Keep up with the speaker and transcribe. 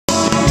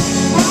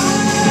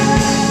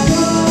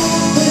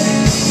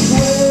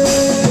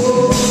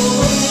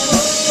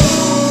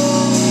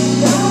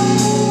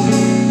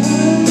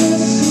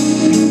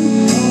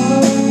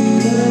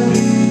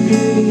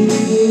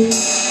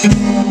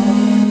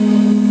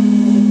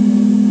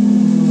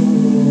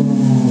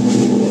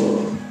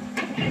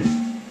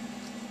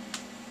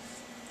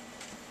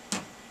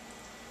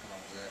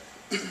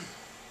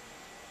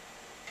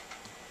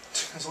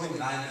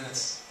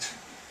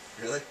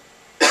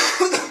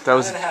That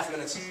was 9.5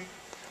 minutes.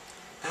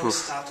 And we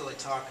stopped to like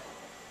talk.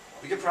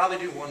 We could probably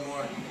do one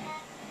more.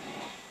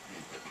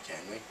 Can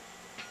we?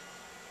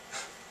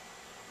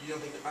 You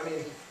don't think that, I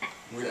mean...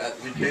 We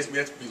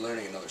have to be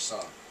learning another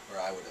song. Or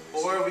I would at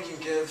least. Or we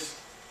can give...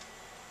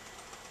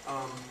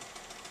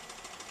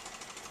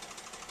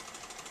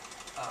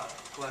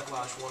 Black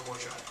Lodge one more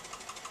try.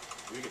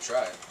 We could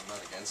try it. I'm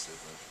not against it,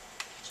 but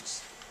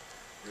just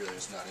really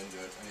was not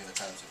into it any of the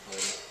times we played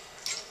it.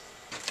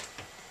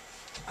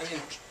 I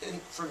mean,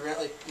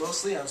 like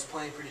mostly I was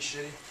playing pretty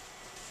shitty.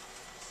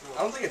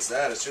 I don't think it's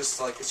that. It's just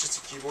like it's just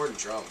a keyboard and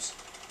drums.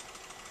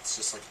 It's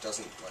just like it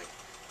doesn't like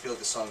feel like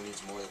the song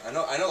needs more. I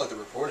know like the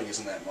recording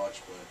isn't that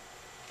much, but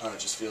I don't know.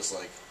 It just feels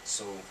like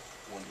so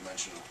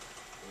one-dimensional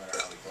no matter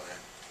how we play it.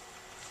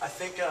 I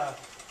think. Yeah,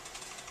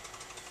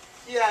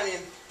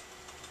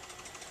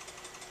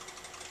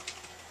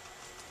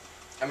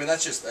 I mean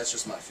that's just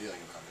my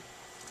feeling about it.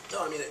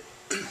 No, I mean it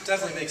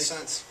definitely makes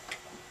sense.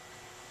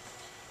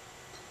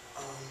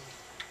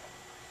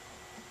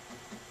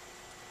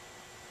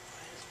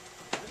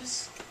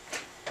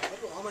 Why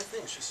do all my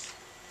things just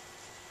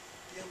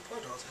be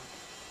unplugged all the time?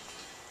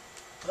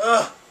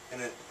 Ugh!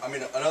 And I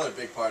mean, another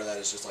big part of that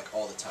is just like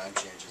all the time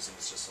changes, and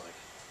it's just like,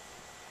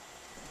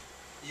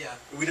 yeah,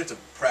 we'd have to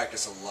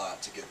practice a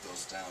lot to get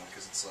those down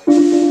because it's like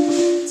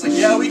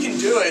yeah, we can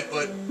do it,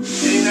 but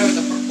getting there with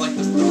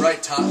the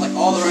right time, like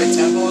all the right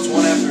tempos,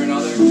 one after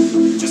another,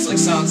 just like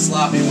sounds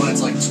sloppy when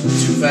it's like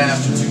too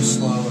fast or too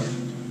slow. Or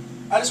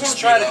I just want to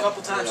try it a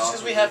couple times just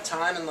because we have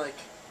time and like.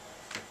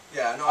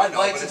 Yeah, no, I know,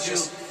 like but to it's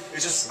just.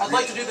 I'd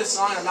like to do this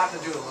song. I'm not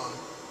gonna do it alone.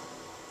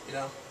 You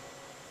know.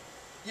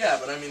 Yeah,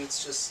 but I mean,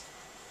 it's just.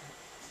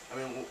 I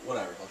mean,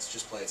 whatever. Let's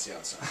just play it, see how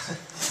it sounds.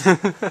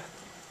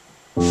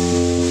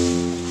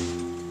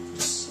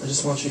 I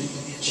just want you to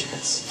give me a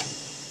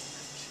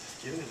chance.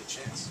 Give it a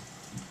chance.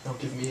 Don't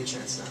give me a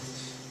chance now.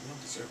 You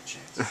don't deserve a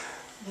chance.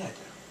 Yeah, I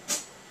do.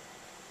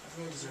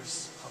 Everyone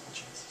deserves a couple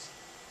chances.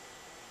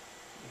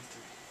 Maybe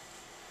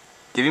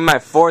 3. Give me my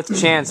 4th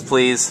chance,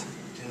 please.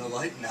 Can the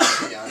light now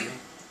be on me?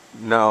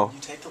 No. You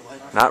take the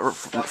light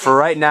off. Not for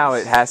right now.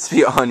 It has to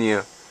be on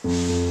you.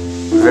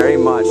 Very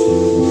much.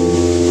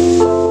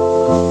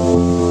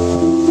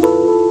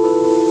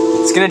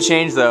 It's gonna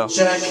change though.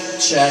 Check,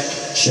 check,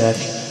 check.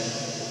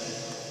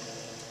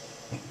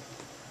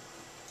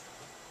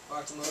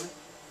 Locked and loaded.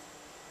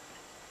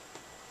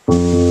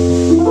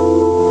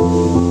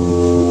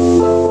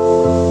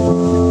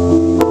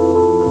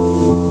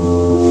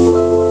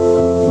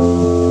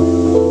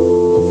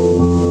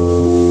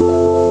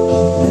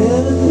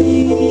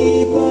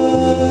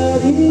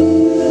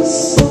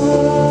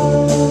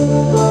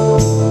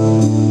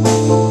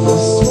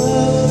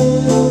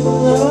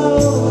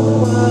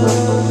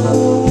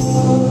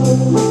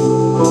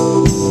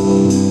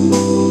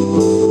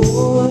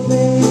 Oh,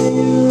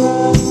 baby,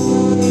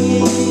 love me.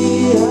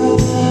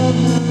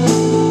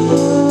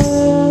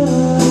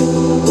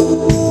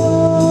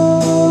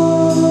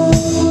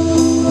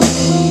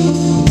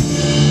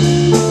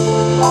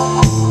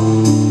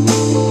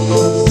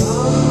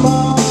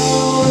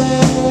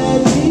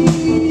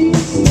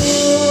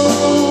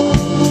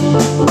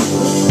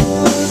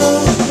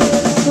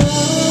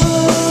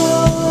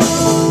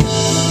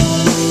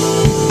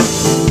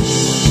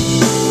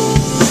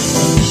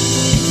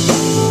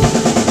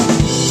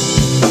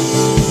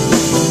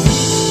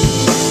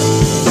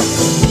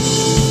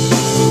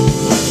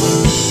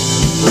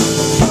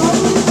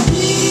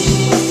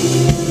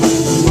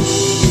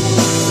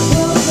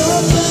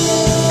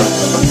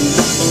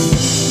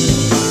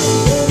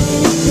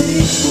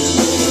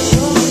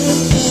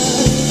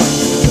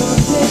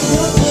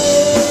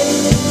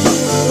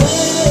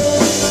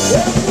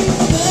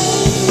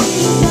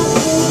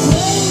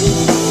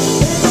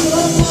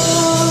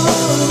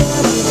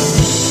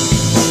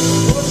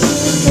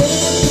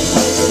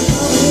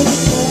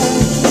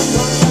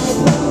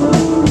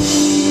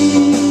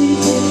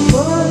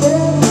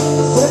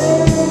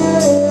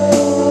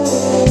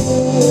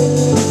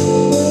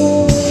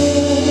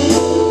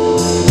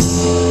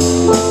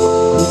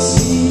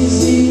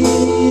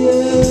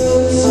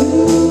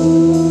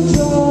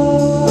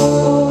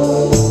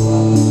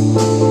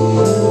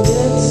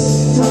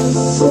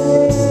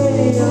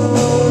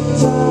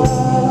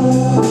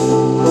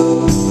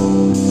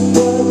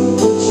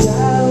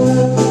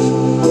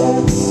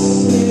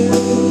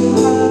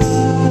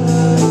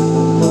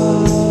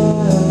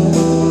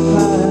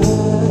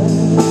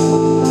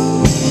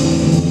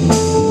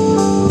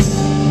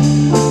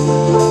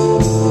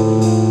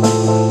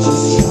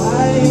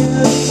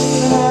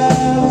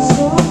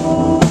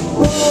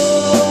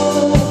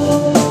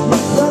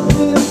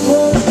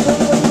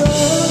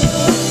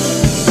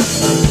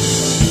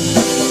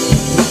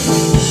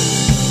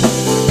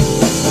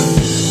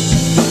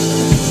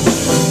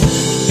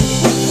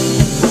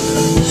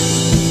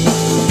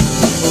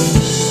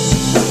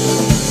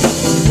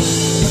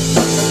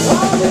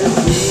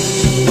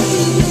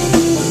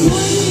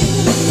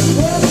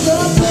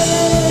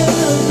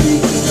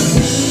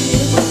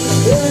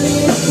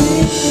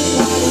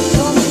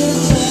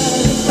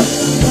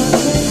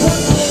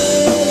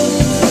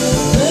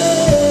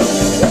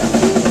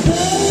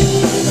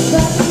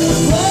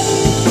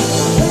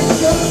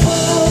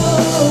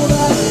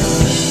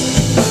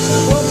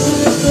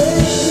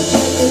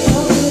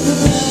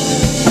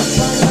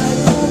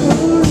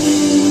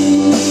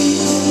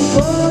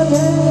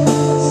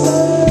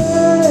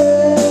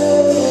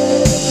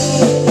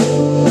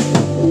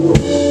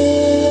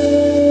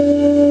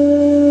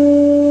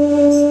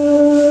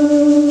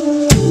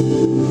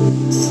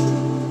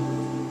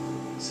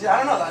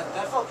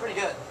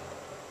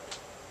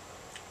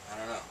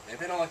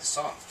 the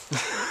song.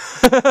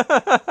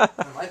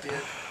 That might be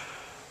it.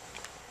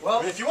 I Well,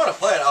 mean, if you want to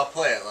play it, I'll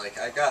play it. Like,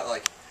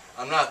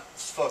 I'm not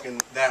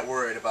fucking that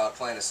worried about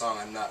playing a song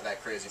I'm not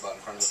that crazy about in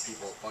front of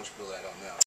a bunch of people that I don't know.